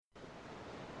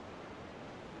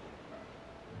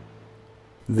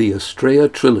The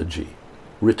Astraea Trilogy,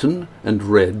 written and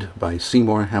read by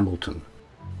Seymour Hamilton.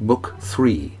 Book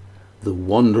 3, The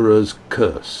Wanderer's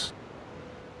Curse.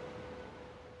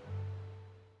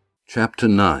 Chapter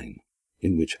 9,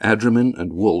 in which Adriman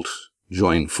and Wulf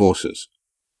join forces.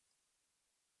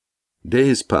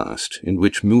 Days passed, in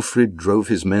which Mufrid drove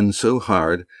his men so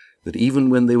hard that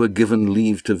even when they were given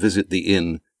leave to visit the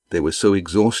inn, they were so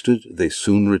exhausted they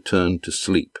soon returned to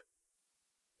sleep.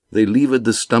 They levered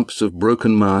the stumps of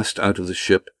broken mast out of the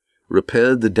ship,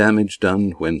 repaired the damage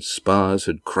done when spars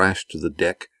had crashed to the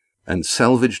deck, and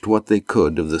salvaged what they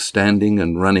could of the standing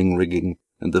and running rigging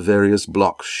and the various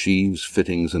blocks, sheaves,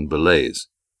 fittings, and belays.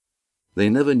 They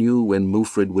never knew when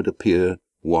Mufrid would appear,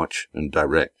 watch, and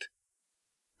direct.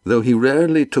 Though he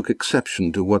rarely took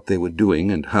exception to what they were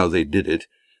doing and how they did it,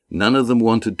 none of them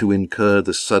wanted to incur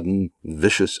the sudden,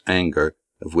 vicious anger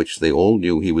of which they all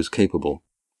knew he was capable.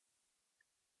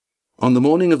 On the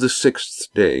morning of the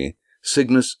 6th day,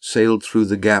 Cygnus sailed through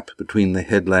the gap between the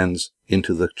headlands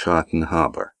into the Charton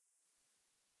harbour.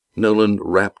 Noland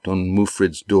rapped on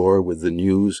Mufrid's door with the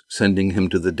news, sending him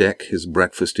to the deck, his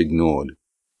breakfast ignored.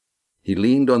 He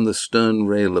leaned on the stern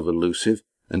rail of Elusive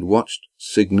and watched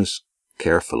Cygnus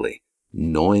carefully,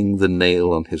 gnawing the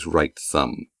nail on his right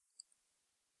thumb.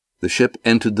 The ship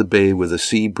entered the bay with a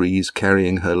sea breeze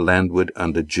carrying her landward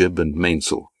under jib and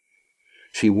mainsail.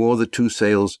 She wore the two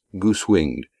sails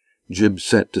goose-winged, jib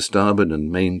set to starboard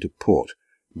and main to port,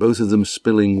 both of them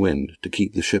spilling wind to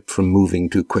keep the ship from moving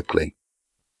too quickly.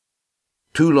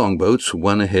 Two longboats,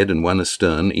 one ahead and one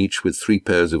astern, each with 3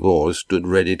 pairs of oars, stood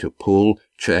ready to pull,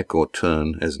 check, or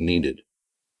turn as needed.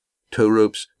 Tow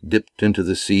ropes dipped into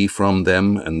the sea from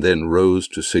them and then rose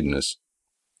to Cygnus.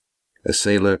 A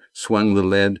sailor swung the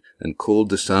lead and called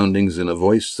the soundings in a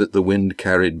voice that the wind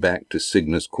carried back to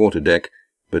Cygnus' quarterdeck,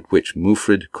 but which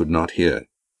Mufrid could not hear.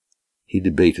 He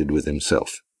debated with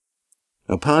himself.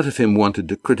 A part of him wanted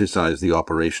to criticize the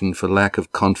operation for lack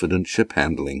of confident ship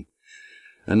handling.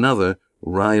 Another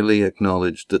wryly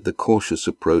acknowledged that the cautious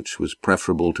approach was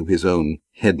preferable to his own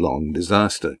headlong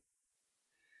disaster.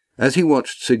 As he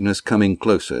watched Cygnus coming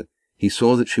closer, he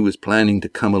saw that she was planning to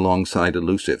come alongside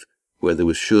Elusive, where there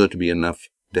was sure to be enough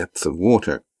depth of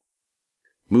water.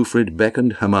 Mufrid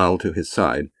beckoned Hamal to his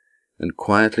side, and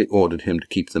quietly ordered him to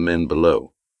keep the men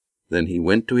below. Then he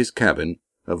went to his cabin,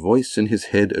 a voice in his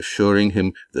head assuring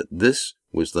him that this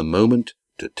was the moment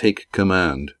to take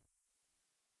command.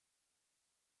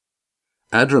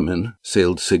 Adriman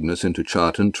sailed Cygnus into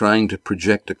Charton, trying to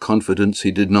project a confidence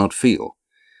he did not feel.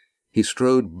 He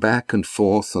strode back and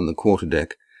forth on the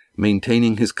quarterdeck,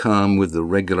 maintaining his calm with the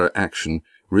regular action,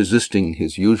 resisting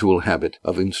his usual habit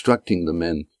of instructing the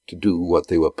men to do what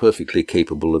they were perfectly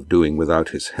capable of doing without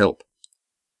his help.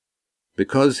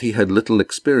 Because he had little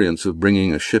experience of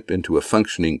bringing a ship into a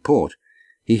functioning port,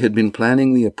 he had been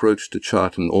planning the approach to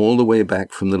Charton all the way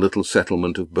back from the little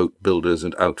settlement of boat builders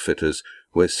and outfitters,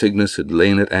 where Cygnus had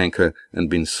lain at anchor and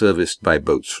been serviced by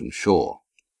boats from shore.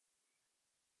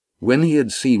 When he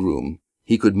had sea room,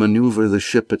 he could maneuver the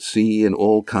ship at sea in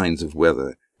all kinds of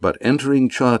weather, but entering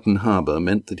Charton harbour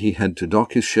meant that he had to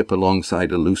dock his ship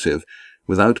alongside Elusive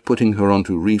without putting her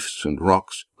onto reefs and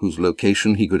rocks whose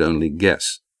location he could only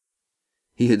guess.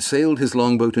 He had sailed his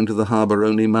longboat into the harbour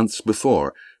only months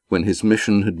before, when his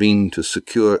mission had been to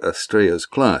secure Astraea's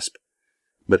clasp,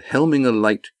 but helming a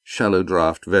light,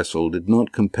 shallow-draught vessel did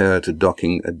not compare to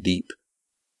docking a deep.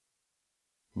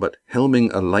 But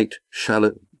helming a light,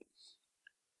 shallow-draught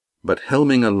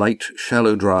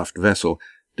vessel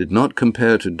did not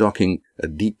compare to docking a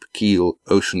deep-keel,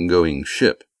 ocean-going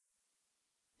ship.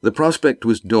 The prospect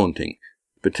was daunting,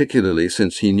 particularly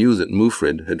since he knew that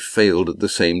Mufrid had failed at the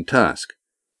same task.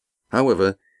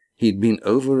 However, he'd been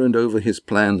over and over his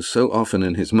plans so often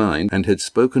in his mind, and had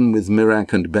spoken with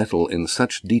Mirac and Bettel in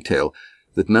such detail,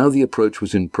 that now the approach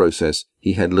was in process,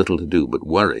 he had little to do but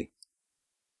worry.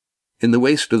 In the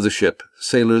waist of the ship,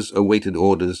 sailors awaited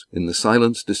orders in the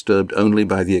silence disturbed only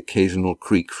by the occasional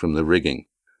creak from the rigging.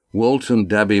 Walt and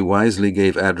Dabby wisely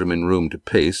gave Adriman room to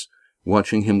pace,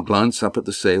 watching him glance up at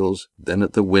the sails, then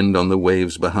at the wind on the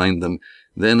waves behind them,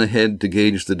 then ahead to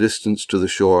gauge the distance to the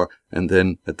shore, and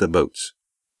then at the boats.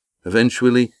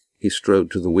 Eventually, he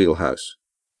strode to the wheelhouse.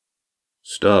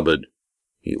 "Starboard,"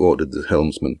 he ordered the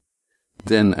helmsman.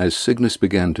 Then, as Cygnus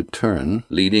began to turn,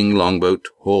 leading longboat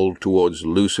hauled towards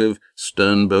Elusive,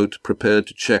 stern boat prepared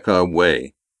to check our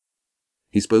way.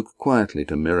 He spoke quietly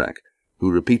to Mirac, who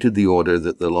repeated the order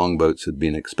that the longboats had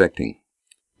been expecting.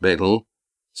 "Bettel,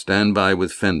 stand by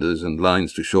with fenders and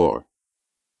lines to shore."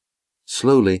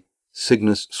 Slowly,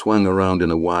 Cygnus swung around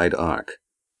in a wide arc.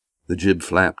 The jib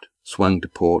flapped, swung to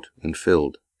port, and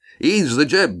filled. "Ease the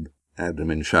jib!"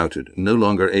 Abdermin shouted, no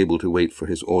longer able to wait for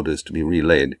his orders to be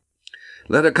relayed.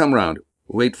 "Let her come round.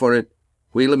 Wait for it.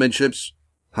 Wheel amidships.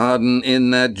 Harden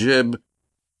in that jib.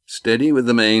 Steady with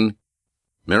the main.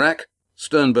 Mirac,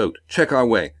 stern boat, check our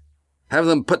way. Have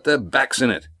them put their backs in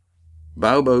it.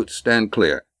 Bow boat, stand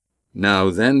clear. Now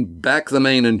then, back the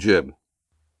main and jib."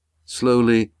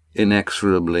 Slowly,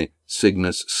 inexorably,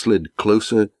 Cygnus slid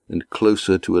closer and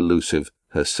closer to Elusive,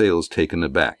 her sails taken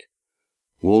aback.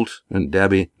 Walt and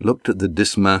Dabby looked at the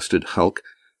dismasted hulk,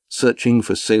 searching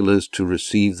for sailors to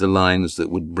receive the lines that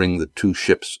would bring the two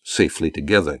ships safely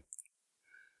together.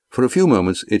 For a few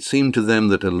moments it seemed to them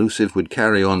that Elusive would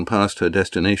carry on past her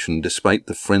destination despite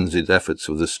the frenzied efforts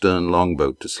of the stern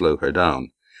longboat to slow her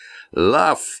down.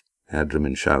 "Luff!"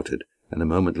 Abdermin shouted, and a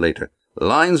moment later,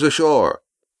 "Lines ashore!"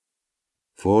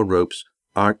 4 ropes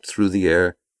arced through the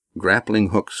air, grappling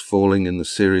hooks falling in the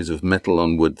series of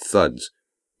metal-on-wood thuds,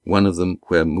 one of them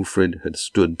where Mufrid had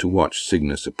stood to watch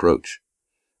Cygnus approach.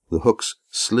 The hooks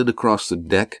slid across the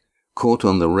deck, caught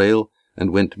on the rail,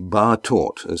 and went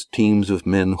bar-taut as teams of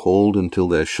men hauled until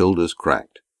their shoulders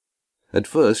cracked. At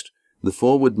first, the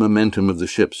forward momentum of the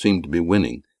ship seemed to be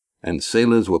winning, and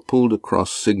sailors were pulled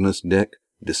across Cygnus' deck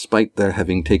despite their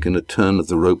having taken a turn of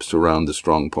the ropes around the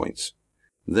strong points.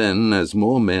 Then, as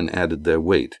more men added their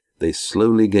weight, they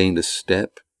slowly gained a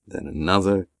step, then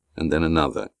another, and then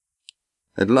another.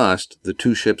 At last, the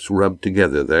two ships rubbed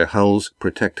together, their hulls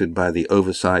protected by the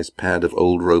oversized pad of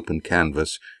old rope and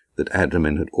canvas that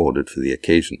Abdermin had ordered for the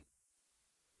occasion.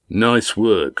 "Nice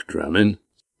work, Drammin.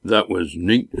 That was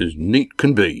neat as neat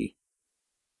can be."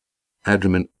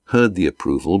 Abdermin heard the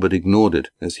approval, but ignored it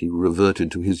as he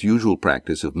reverted to his usual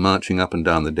practice of marching up and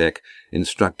down the deck,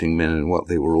 instructing men in what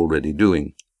they were already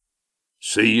doing.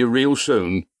 "See you real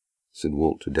soon," said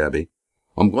Walt to Dabby.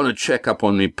 "I'm going to check up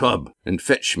on me pub and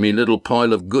fetch me little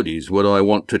pile of goodies what I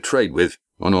want to trade with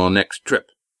on our next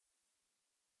trip."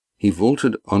 He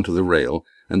vaulted onto the rail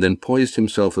and then poised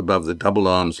himself above the double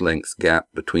arm's-length gap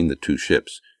between the two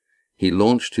ships. He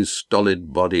launched his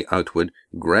stolid body outward,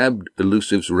 grabbed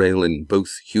Elusive's rail in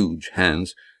both huge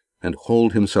hands, and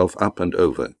hauled himself up and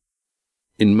over.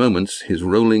 In moments his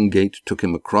rolling gait took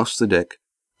him across the deck,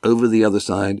 over the other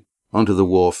side, onto the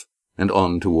wharf, and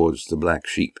on towards the Black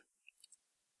Sheep.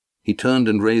 He turned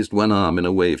and raised one arm in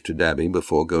a wave to Dabby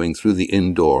before going through the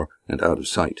inn door and out of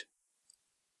sight.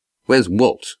 "Where's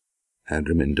Walt?"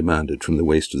 Abdermin demanded from the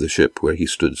waist of the ship, where he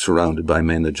stood surrounded by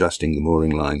men adjusting the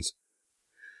mooring lines.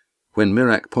 When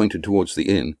Mirac pointed towards the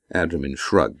inn, Abdermin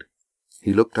shrugged.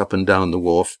 He looked up and down the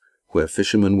wharf, where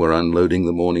fishermen were unloading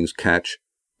the morning's catch,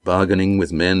 bargaining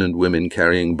with men and women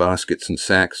carrying baskets and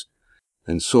sacks,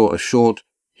 and saw a short,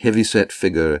 heavy-set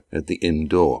figure at the inn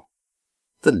door.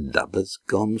 "The lubber's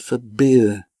gone for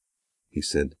beer," he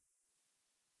said.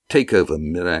 "Take over,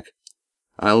 Mirac.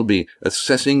 I'll be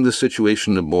assessing the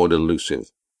situation aboard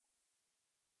Elusive."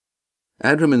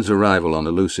 Abdermin's arrival on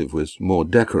Elusive was more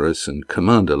decorous and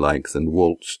commander-like than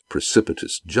Walt's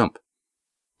precipitous jump.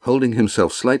 Holding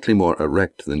himself slightly more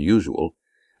erect than usual,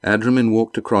 Abdermin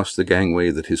walked across the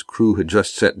gangway that his crew had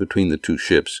just set between the two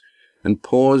ships, and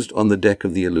paused on the deck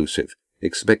of the Elusive,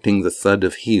 expecting the thud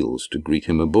of heels to greet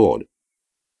him aboard.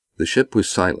 The ship was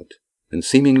silent, and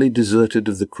seemingly deserted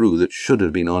of the crew that should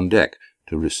have been on deck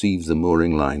to receive the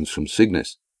mooring lines from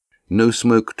Cygnus. No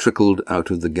smoke trickled out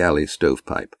of the galley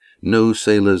stovepipe. No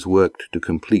sailors worked to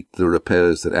complete the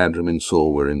repairs that Abdermin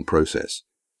saw were in process.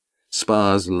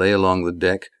 Spars lay along the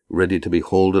deck, ready to be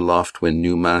hauled aloft when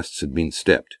new masts had been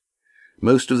stepped.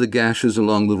 Most of the gashes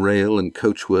along the rail and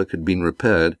coachwork had been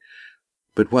repaired,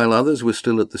 but while others were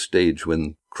still at the stage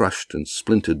when crushed and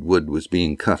splintered wood was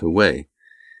being cut away,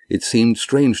 it seemed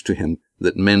strange to him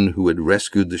that men who had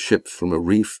rescued the ship from a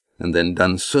reef and then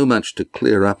done so much to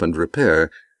clear up and repair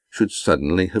should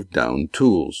suddenly have downed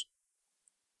tools.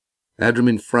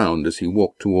 Abdermin frowned as he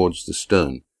walked towards the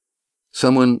stern.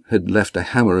 Someone had left a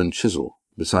hammer and chisel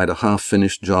beside a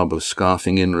half-finished job of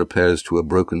scarfing in repairs to a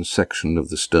broken section of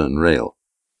the stern rail.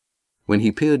 When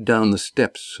he peered down the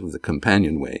steps of the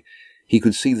companionway, he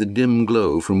could see the dim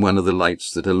glow from one of the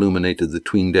lights that illuminated the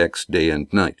 'tween decks day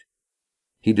and night.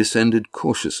 He descended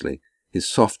cautiously, his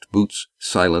soft boots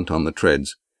silent on the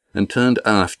treads, and turned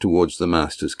aft towards the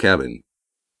master's cabin.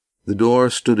 The door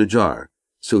stood ajar,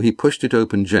 so he pushed it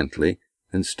open gently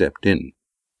and stepped in.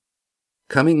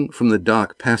 Coming from the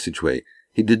dark passageway,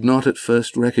 he did not at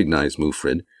first recognize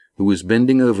Mufrid, who was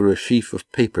bending over a sheaf of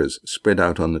papers spread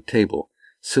out on the table,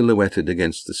 silhouetted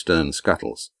against the stern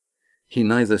scuttles. He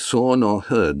neither saw nor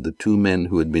heard the 2 men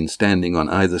who had been standing on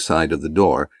either side of the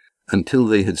door, until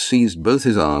they had seized both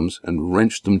his arms and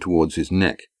wrenched them towards his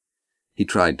neck. He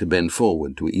tried to bend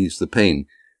forward to ease the pain,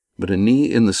 but a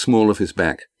knee in the small of his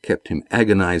back kept him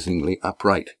agonizingly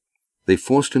upright. They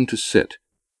forced him to sit,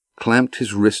 clamped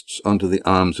his wrists onto the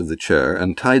arms of the chair,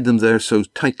 and tied them there so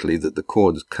tightly that the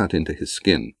cords cut into his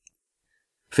skin.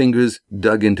 Fingers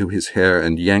dug into his hair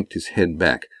and yanked his head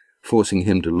back, forcing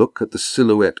him to look at the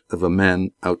silhouette of a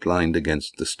man outlined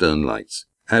against the stern lights.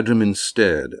 Adramin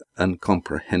stared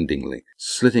uncomprehendingly,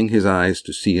 slitting his eyes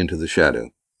to see into the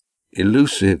shadow.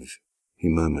 "Elusive," he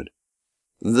murmured.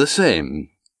 "The same.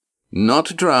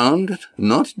 Not drowned,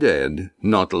 not dead,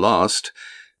 not lost,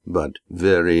 but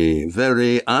very,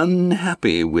 very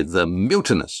unhappy with the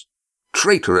mutinous,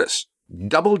 traitorous,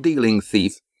 double-dealing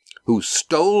thief who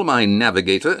stole my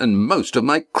navigator and most of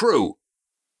my crew."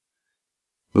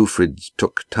 Mufrid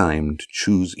took time to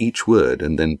choose each word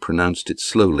and then pronounced it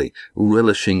slowly,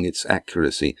 relishing its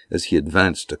accuracy as he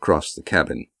advanced across the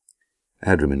cabin.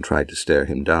 Adramin tried to stare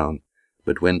him down,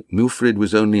 but when Mufrid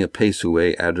was only a pace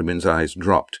away, Adramin's eyes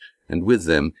dropped, and with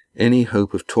them any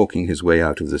hope of talking his way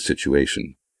out of the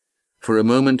situation. For a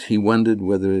moment he wondered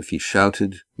whether if he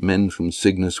shouted, men from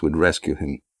Cygnus would rescue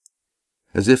him.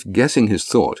 As if guessing his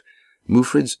thought,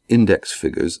 Mufrid's index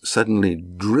fingers suddenly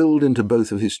drilled into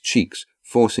both of his cheeks,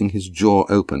 forcing his jaw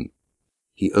open.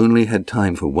 He only had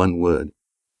time for one word.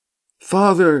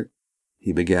 "Father,"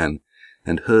 he began,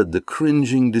 and heard the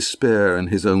cringing despair in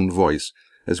his own voice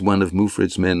as one of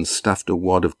Mufrid's men stuffed a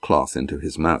wad of cloth into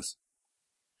his mouth.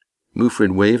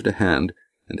 Mufrid waved a hand,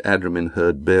 and Adramin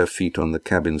heard bare feet on the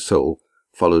cabin sole,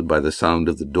 followed by the sound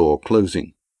of the door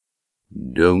closing.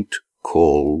 "Don't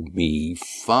call me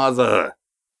father.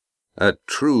 A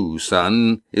true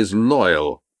son is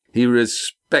loyal. He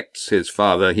respects his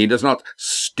father. He does not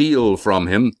steal from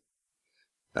him.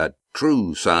 A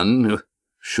true son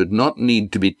should not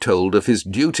need to be told of his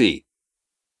duty."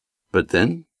 "But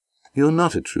then, you're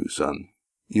not a true son.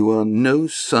 You are no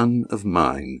son of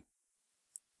mine."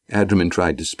 Adramin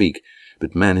tried to speak,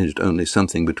 but managed only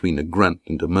something between a grunt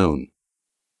and a moan.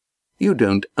 "You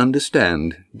don't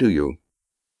understand, do you?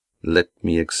 Let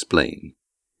me explain.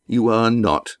 You are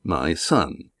not my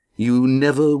son. You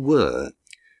never were.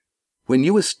 When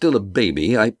you were still a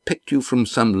baby, I picked you from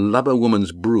some lubber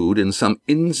woman's brood in some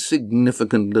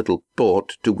insignificant little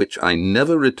port to which I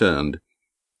never returned.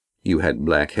 You had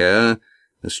black hair,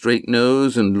 a straight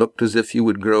nose, and looked as if you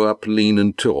would grow up lean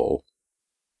and tall.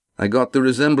 I got the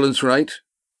resemblance right,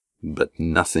 but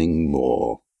nothing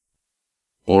more."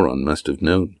 Auron must have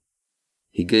known.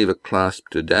 He gave a clasp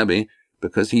to Dabby,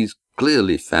 because he's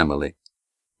clearly family.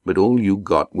 But all you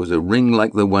got was a ring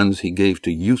like the ones he gave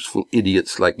to useful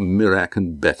idiots like Mirac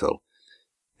and Bethel.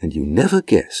 And you never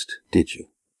guessed, did you?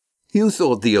 You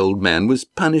thought the old man was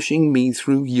punishing me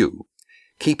through you,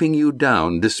 keeping you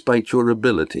down despite your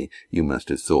ability, you must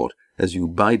have thought, as you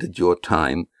bided your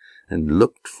time and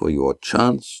looked for your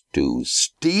chance to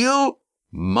steal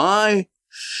my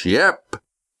ship.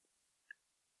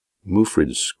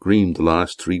 Mufrid screamed the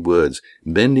last 3 words,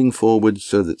 bending forward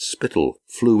so that spittle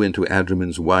flew into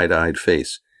Adramin's wide-eyed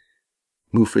face.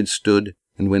 Mufrid stood,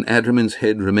 and when Adramin's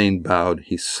head remained bowed,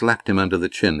 he slapped him under the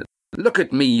chin. "Look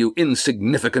at me, you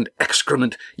insignificant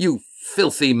excrement, you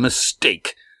filthy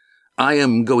mistake! I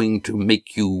am going to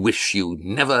make you wish you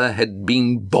never had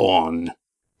been born."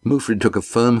 Mufrid took a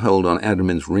firm hold on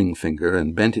Adramin's ring finger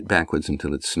and bent it backwards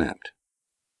until it snapped.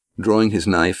 Drawing his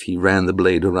knife, he ran the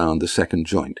blade around the second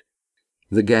joint.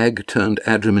 The gag turned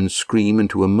Adramin's scream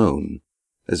into a moan,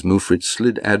 as Mufrid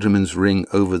slid Adramin's ring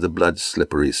over the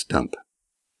blood-slippery stump.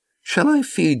 "Shall I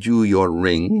feed you your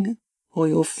ring or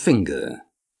your finger?"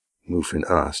 Mufrid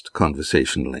asked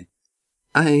conversationally.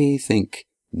 "I think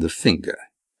the finger."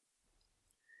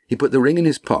 He put the ring in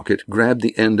his pocket, grabbed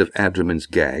the end of Adramin's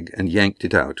gag, and yanked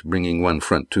it out, bringing one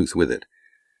front tooth with it.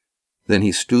 Then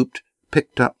he stooped,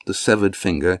 picked up the severed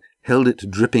finger, held it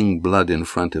dripping blood in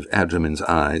front of Adramin's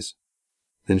eyes,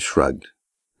 then shrugged,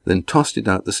 then tossed it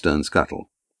out the stern scuttle.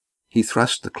 He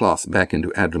thrust the cloth back into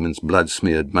Adramin's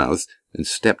blood-smeared mouth and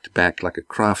stepped back like a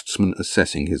craftsman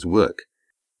assessing his work.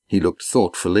 He looked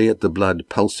thoughtfully at the blood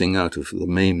pulsing out of the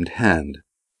maimed hand.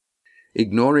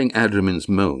 Ignoring Adramin's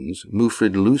moans,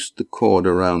 Mufrid loosed the cord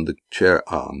around the chair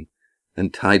arm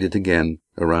and tied it again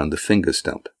around the finger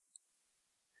stump.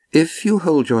 "If you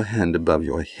hold your hand above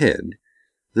your head,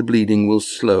 the bleeding will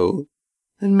slow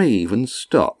and may even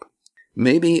stop.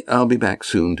 Maybe I'll be back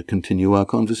soon to continue our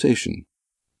conversation.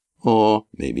 Or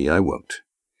maybe I won't.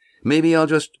 Maybe I'll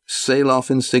just sail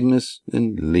off in Cygnus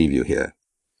and leave you here.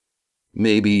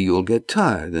 Maybe you'll get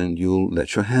tired and you'll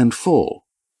let your hand fall.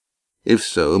 If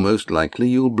so, most likely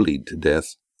you'll bleed to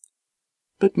death.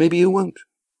 But maybe you won't.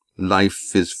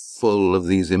 Life is full of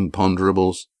these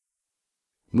imponderables.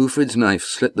 Mufrid's knife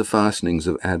slit the fastenings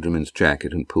of Adrimin's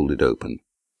jacket and pulled it open.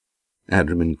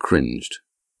 Adrimin cringed.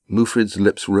 Mufrid's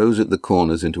lips rose at the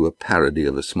corners into a parody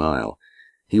of a smile.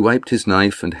 He wiped his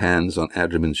knife and hands on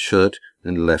Adrimin's shirt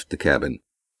and left the cabin.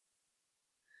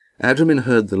 Adrimin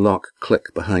heard the lock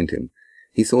click behind him.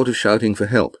 He thought of shouting for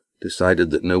help,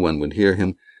 decided that no one would hear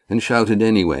him, and shouted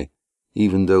anyway,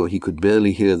 even though he could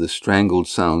barely hear the strangled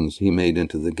sounds he made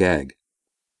into the gag.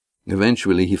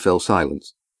 Eventually he fell silent,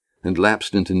 and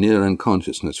lapsed into near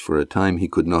unconsciousness for a time he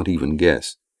could not even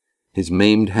guess. His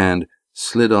maimed hand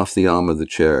slid off the arm of the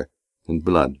chair, and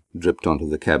blood dripped onto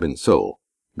the cabin sole,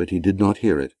 but he did not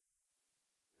hear it.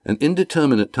 An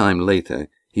indeterminate time later,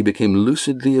 he became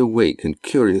lucidly awake and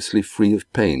curiously free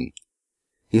of pain.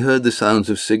 He heard the sounds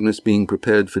of Cygnus being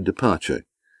prepared for departure.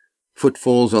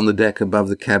 Footfalls on the deck above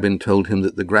the cabin told him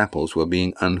that the grapples were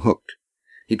being unhooked.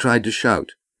 He tried to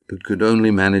shout, but could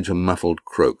only manage a muffled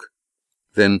croak.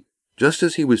 Then, just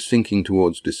as he was sinking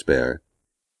towards despair,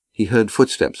 he heard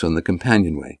footsteps on the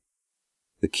companionway.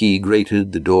 The key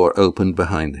grated, the door opened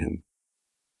behind him.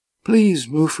 "Please,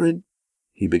 Mufrid,"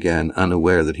 he began,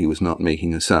 unaware that he was not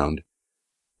making a sound.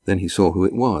 Then he saw who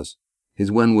it was.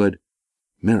 His one word,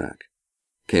 "Miraak,"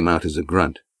 came out as a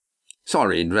grunt.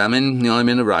 "Sorry, Dramin, I'm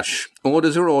in a rush.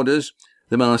 Orders are orders.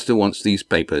 The master wants these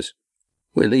papers.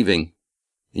 We're leaving.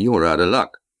 You're out of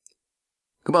luck.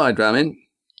 Goodbye, Dramin.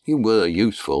 You were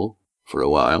useful, for a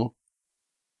while."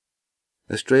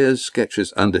 Estrea's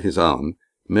sketches under his arm,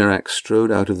 Miraak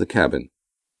strode out of the cabin.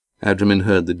 Adrimin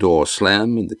heard the door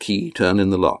slam and the key turn in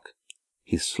the lock.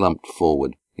 He slumped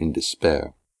forward in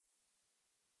despair.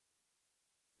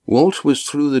 Walt was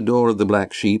through the door of the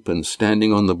Black Sheep and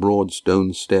standing on the broad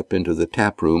stone step into the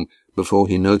tap room before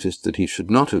he noticed that he should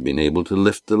not have been able to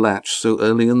lift the latch so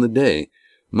early in the day,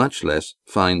 much less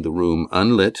find the room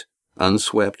unlit,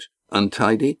 unswept,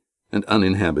 untidy, and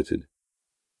uninhabited.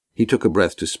 He took a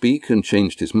breath to speak and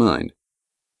changed his mind.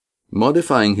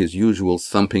 Modifying his usual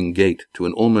thumping gait to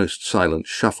an almost silent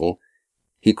shuffle,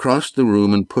 he crossed the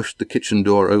room and pushed the kitchen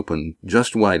door open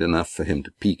just wide enough for him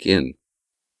to peek in.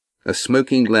 A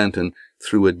smoking lantern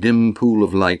threw a dim pool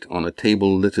of light on a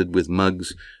table littered with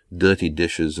mugs, dirty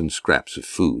dishes, and scraps of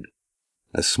food.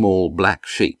 A small black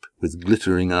shape with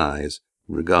glittering eyes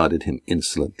regarded him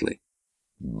insolently.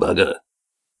 "Bugger,"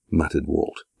 muttered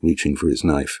Walt, reaching for his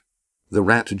knife. The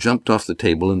rat jumped off the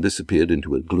table and disappeared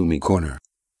into a gloomy corner.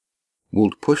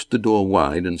 Walt pushed the door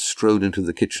wide and strode into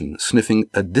the kitchen, sniffing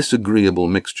a disagreeable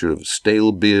mixture of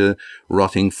stale beer,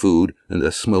 rotting food, and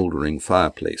a smouldering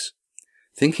fireplace.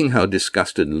 Thinking how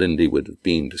disgusted Lindy would have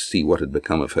been to see what had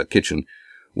become of her kitchen,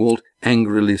 Walt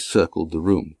angrily circled the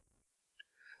room.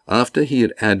 After he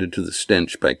had added to the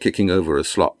stench by kicking over a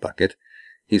slop bucket,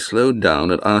 he slowed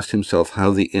down and asked himself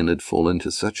how the inn had fallen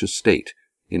to such a state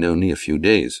in only a few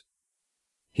days.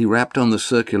 He rapped on the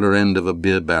circular end of a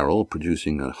beer barrel,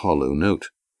 producing a hollow note.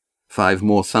 5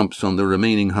 more thumps on the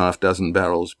remaining half-dozen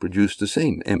barrels produced the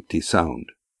same empty sound.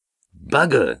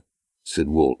 "Bugger," said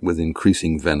Walt with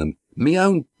increasing venom. "Me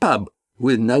own pub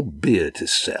with no beer to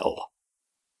sell."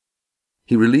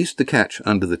 He released the catch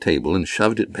under the table and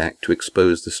shoved it back to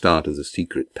expose the start of the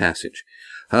secret passage.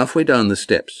 Halfway down the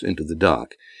steps into the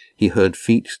dark, he heard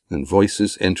feet and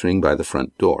voices entering by the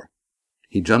front door.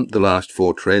 He jumped the last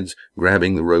 4 treads,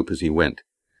 grabbing the rope as he went.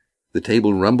 The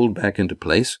table rumbled back into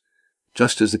place,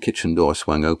 just as the kitchen door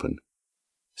swung open.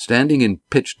 Standing in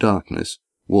pitch darkness,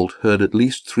 Walt heard at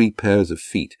least 3 pairs of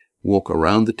feet walk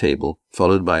around the table,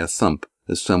 followed by a thump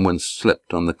as someone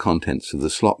slipped on the contents of the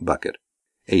slop bucket.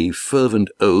 A fervent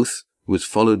oath was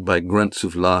followed by grunts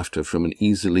of laughter from an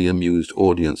easily amused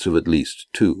audience of at least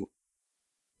 2.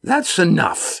 "That's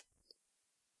enough!"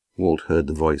 Walt heard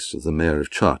the voice of the Mayor of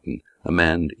Charton, a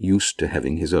man used to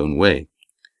having his own way.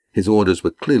 His orders were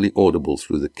clearly audible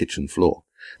through the kitchen floor.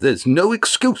 "There's no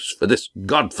excuse for this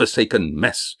God-forsaken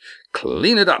mess.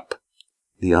 Clean it up."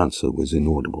 The answer was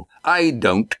inaudible. "I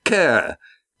don't care.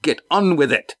 Get on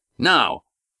with it, now.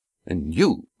 And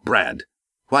you, Brad,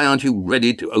 why aren't you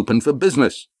ready to open for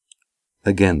business?"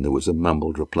 Again there was a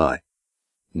mumbled reply.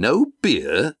 "No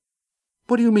beer?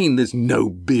 What do you mean there's no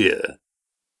beer?"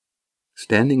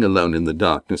 Standing alone in the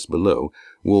darkness below,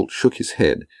 Walt shook his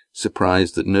head,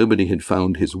 surprised that nobody had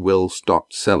found his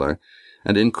well-stocked cellar,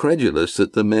 and incredulous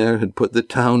that the mayor had put the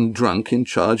town drunk in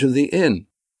charge of the inn.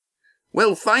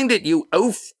 "Well, find it, you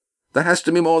oaf! There has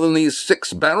to be more than these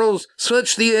 6 barrels.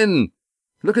 Search the inn.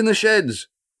 Look in the sheds.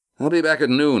 I'll be back at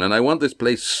noon, and I want this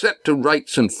place set to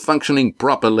rights and functioning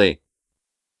properly."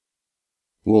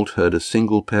 Walt heard a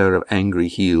single pair of angry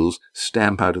heels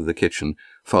stamp out of the kitchen,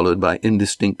 followed by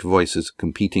indistinct voices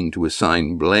competing to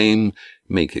assign blame,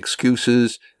 make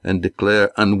excuses, and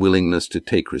declare unwillingness to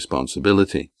take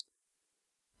responsibility.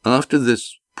 After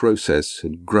this process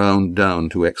had ground down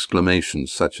to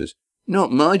exclamations such as,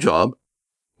 "Not my job,"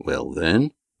 "Well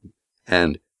then,"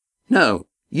 and "No,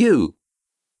 you,"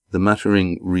 the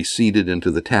muttering receded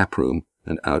into the tap room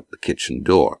and out the kitchen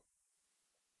door.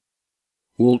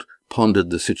 Walt pondered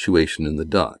the situation in the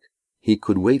dark. He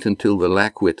could wait until the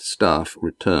Lackwit staff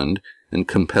returned and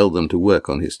compel them to work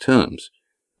on his terms,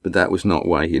 but that was not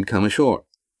why he had come ashore.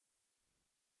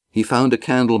 He found a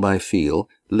candle by feel,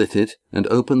 lit it, and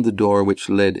opened the door which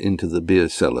led into the beer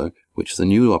cellar, which the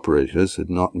new operators had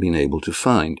not been able to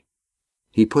find.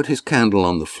 He put his candle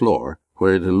on the floor,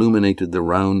 where it illuminated the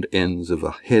round ends of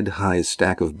a head-high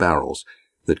stack of barrels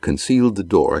that concealed the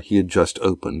door he had just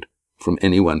opened from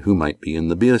anyone who might be in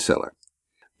the beer cellar.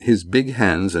 His big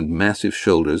hands and massive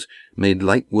shoulders made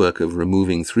light work of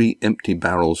removing 3 empty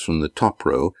barrels from the top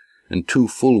row and 2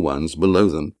 full ones below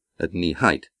them at knee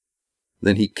height.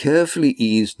 Then he carefully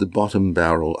eased the bottom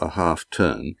barrel a half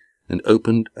turn and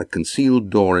opened a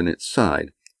concealed door in its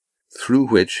side, through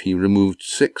which he removed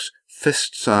 6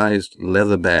 fist-sized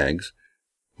leather bags,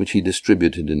 which he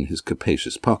distributed in his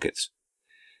capacious pockets.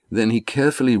 Then he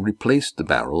carefully replaced the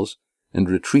barrels and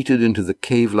retreated into the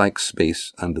cave-like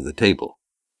space under the table.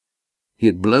 He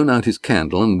had blown out his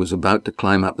candle and was about to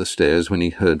climb up the stairs when he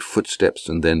heard footsteps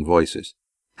and then voices.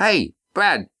 "Hey,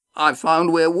 Brad, I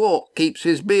found where Walt keeps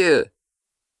his beer."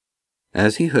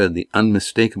 As he heard the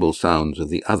unmistakable sounds of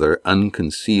the other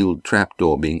unconcealed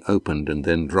trapdoor being opened and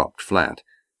then dropped flat,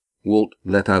 Walt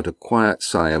let out a quiet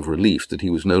sigh of relief that he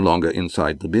was no longer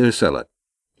inside the beer cellar,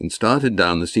 and started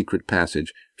down the secret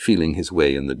passage, feeling his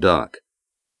way in the dark.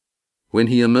 When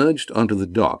he emerged onto the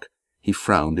dock, he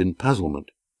frowned in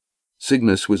puzzlement.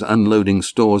 Cygnus was unloading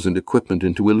stores and equipment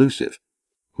into Elusive,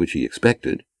 which he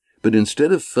expected, but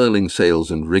instead of furling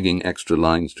sails and rigging extra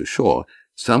lines to shore,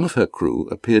 some of her crew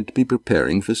appeared to be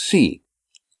preparing for sea.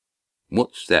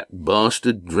 "What's that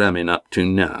bastard Drammen up to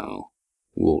now?"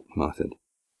 Walt muttered.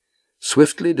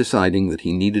 Swiftly deciding that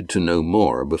he needed to know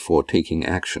more before taking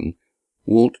action,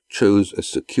 Walt chose a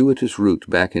circuitous route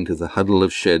back into the huddle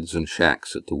of sheds and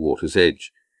shacks at the water's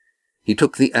edge. He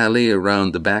took the alley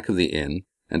around the back of the inn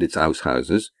and its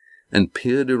outhouses, and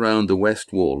peered around the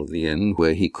west wall of the inn,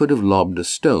 where he could have lobbed a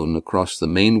stone across the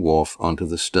main wharf onto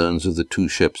the sterns of the 2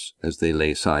 ships as they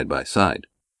lay side by side.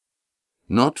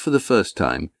 Not for the first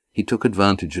time, he took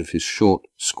advantage of his short,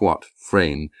 squat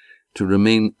frame to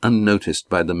remain unnoticed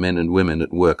by the men and women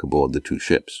at work aboard the 2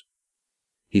 ships.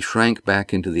 He shrank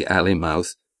back into the alley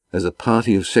mouth as a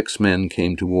party of 6 men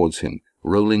came towards him,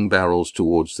 rolling barrels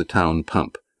towards the town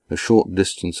pump, a short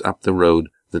distance up the road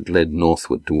that led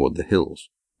northward toward the hills.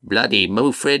 "Bloody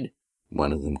Mufrid,"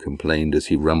 one of them complained as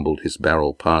he rumbled his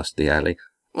barrel past the alley.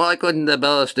 "Why couldn't the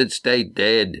bastard stay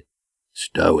dead?"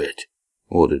 "Stow it,"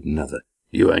 ordered another.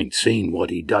 "You ain't seen what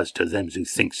he does to them who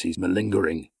thinks he's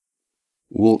malingering."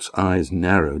 Walt's eyes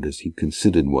narrowed as he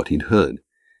considered what he'd heard.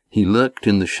 He lurked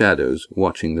in the shadows,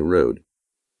 watching the road.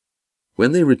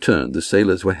 When they returned, the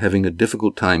sailors were having a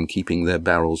difficult time keeping their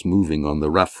barrels moving on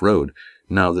the rough road,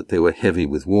 now that they were heavy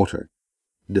with water.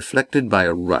 Deflected by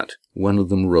a rut, one of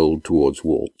them rolled towards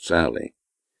Walt's alley.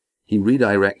 He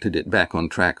redirected it back on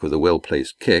track with a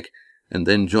well-placed kick, and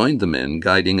then joined the men,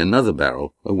 guiding another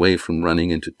barrel away from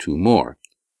running into 2 more.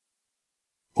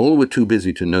 All were too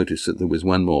busy to notice that there was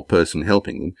one more person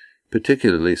helping them,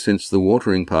 particularly since the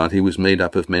watering party was made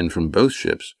up of men from both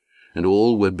ships, and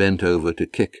all were bent over to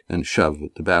kick and shove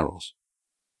at the barrels.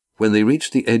 When they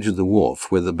reached the edge of the wharf,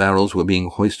 where the barrels were being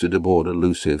hoisted aboard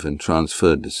Elusive and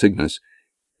transferred to Cygnus,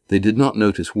 they did not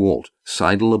notice Walt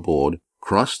sidle aboard,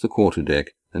 cross the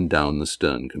quarterdeck, and down the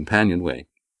stern companionway.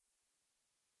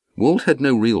 Walt had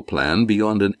no real plan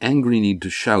beyond an angry need to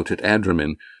shout at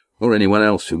Adramin or anyone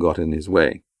else who got in his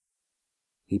way.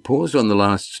 He paused on the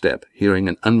last step, hearing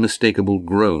an unmistakable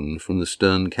groan from the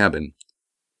stern cabin.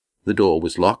 The door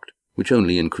was locked, which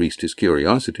only increased his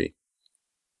curiosity.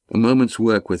 A moment's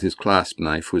work with his clasp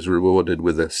knife was rewarded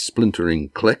with a splintering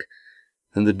click,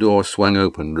 and the door swung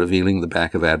open, revealing the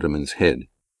back of Adramin's head.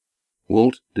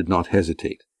 Walt did not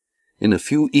hesitate. In a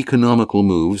few economical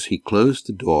moves, he closed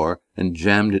the door and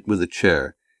jammed it with a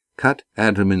chair, cut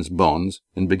Adramin's bonds,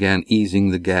 and began easing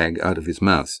the gag out of his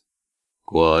mouth.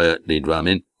 "Quietly,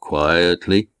 Drammen,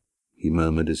 quietly," he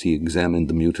murmured as he examined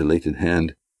the mutilated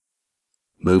hand.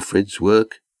 "Mufrid's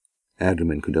work?"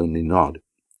 Adramin could only nod.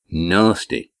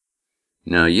 "Nasty.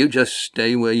 Now you just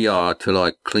stay where you are till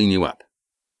I clean you up."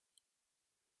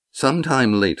 Some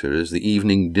time later, as the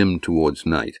evening dimmed towards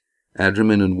night,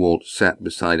 Adramin and Walt sat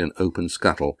beside an open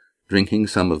scuttle, drinking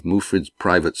some of Mufrid's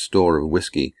private store of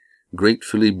whisky,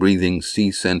 gratefully breathing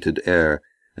sea-scented air,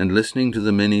 and listening to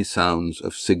the many sounds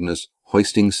of Cygnus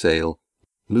hoisting sail,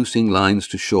 loosing lines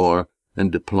to shore, and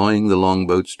deploying the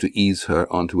longboats to ease her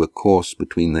onto a course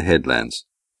between the headlands.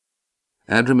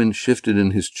 Adramin shifted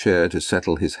in his chair to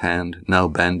settle his hand, now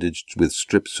bandaged with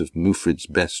strips of Mufrid's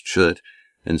best shirt,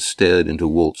 and stared into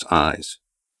Walt's eyes.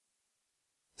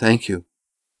 "Thank you."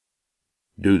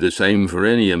 "Do the same for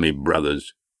any of me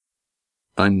brothers."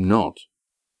 "I'm not.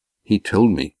 He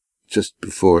told me, just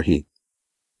before he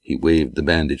waved the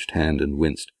bandaged hand and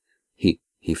winced.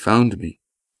 He found me,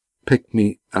 picked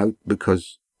me out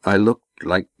because I looked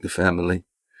like the family,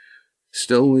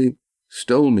 stole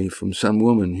me from some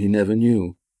woman he never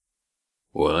knew."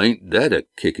 "Well, ain't that a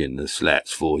kick in the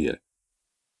slats for you?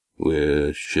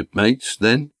 We're shipmates,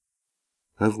 then?"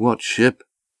 "Of what ship?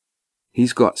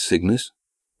 He's got Cygnus,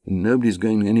 and nobody's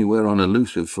going anywhere on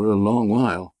Elusive for a long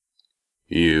while."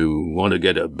 "You want to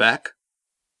get her back?"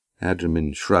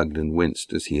 Adramin shrugged and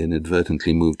winced as he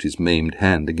inadvertently moved his maimed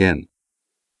hand again.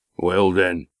 "Well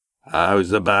then,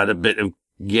 how's about a bit of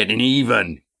getting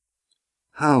even?"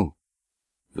 "How?"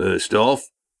 "First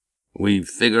off, we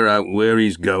figure out where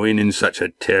he's going in such a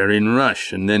tearing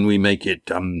rush, and then we make it,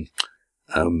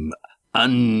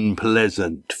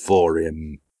 unpleasant for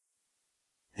him."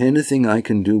 "Anything I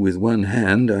can do with one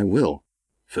hand, I will."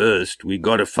 "First, we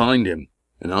gotta find him,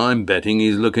 and I'm betting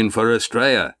he's looking for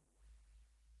Estrella."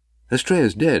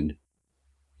 "Estrella's dead."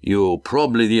 "You're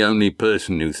probably the only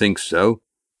person who thinks so.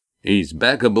 He's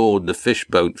back aboard the fish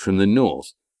boat from the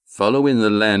north, following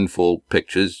the landfall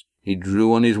pictures he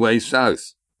drew on his way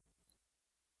south."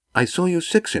 "I saw you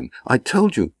six him. I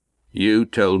told you." "You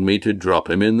told me to drop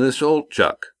him in the salt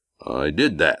chuck. I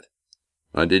did that.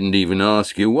 I didn't even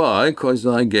ask you why, 'cause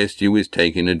I guessed you was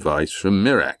taking advice from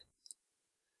Mirac.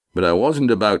 But I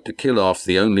wasn't about to kill off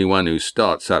the only one who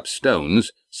starts up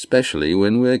stones, especially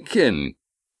when we're kin.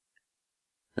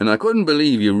 And I couldn't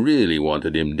believe you really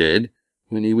wanted him dead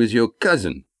when he was your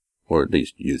cousin, or at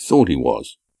least you thought he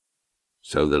was.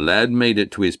 So the lad made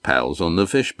it to his pals on the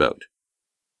fish boat,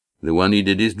 the one he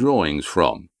did his drawings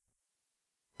from."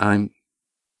 "I'm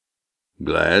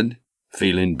glad?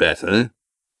 Feeling better?"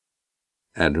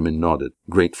 Adramin nodded,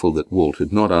 grateful that Walt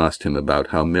had not asked him about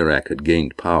how Mirac had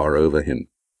gained power over him.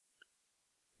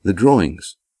 "The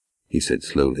drawings," he said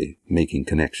slowly, making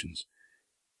connections.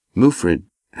 "Mufrid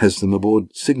has them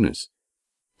aboard Cygnus.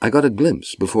 I got a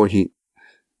glimpse before he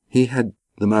had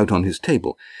them out on his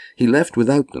table. He left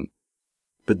without them,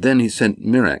 but then he sent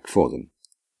Mirac for them."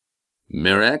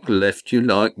 "Mirac left you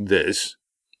like this?"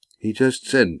 "He just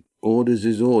said, 'Orders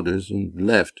is orders,' and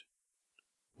left."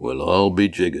 "Well, I'll be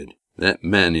jiggered. That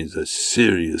man is a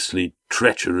seriously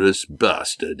treacherous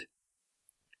bastard."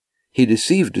 "He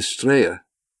deceived Estrella,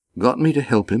 got me to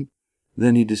help him,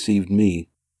 then he deceived me,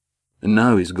 and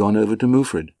now he's gone over to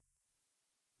Mufrid."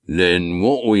 "Then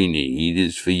what we need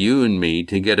is for you and me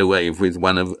to get away with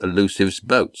one of Elusive's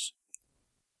boats."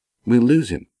 "We'll lose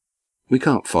him. We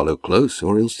can't follow close,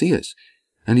 or he'll see us,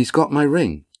 and he's got my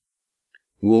ring."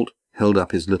 Walt held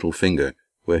up his little finger,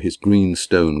 where his green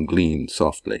stone gleamed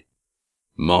softly.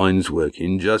 "Mine's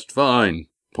working just fine,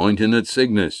 pointing at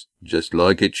Cygnus, just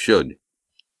like it should.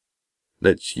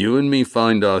 Let's you and me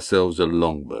find ourselves a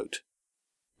longboat,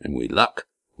 and with luck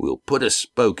we'll put a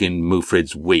spoke in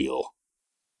Mufrid's wheel.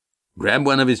 Grab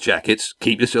one of his jackets,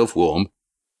 keep yourself warm.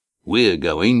 We're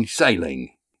going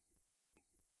sailing."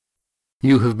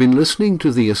 You have been listening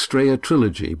to the Estrella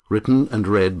trilogy, written and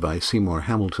read by Seymour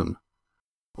Hamilton.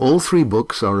 All 3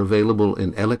 books are available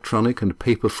in electronic and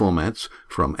paper formats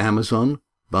from Amazon,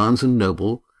 Barnes &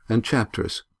 Noble, and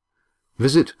Chapters.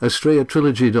 Visit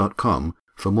estrellatrilogy.com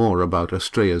for more about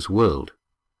Estrella's world.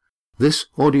 This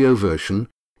audio version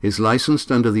is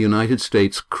licensed under the United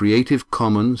States Creative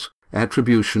Commons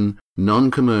Attribution,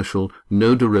 Non-Commercial,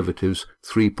 No Derivatives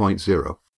 3.0.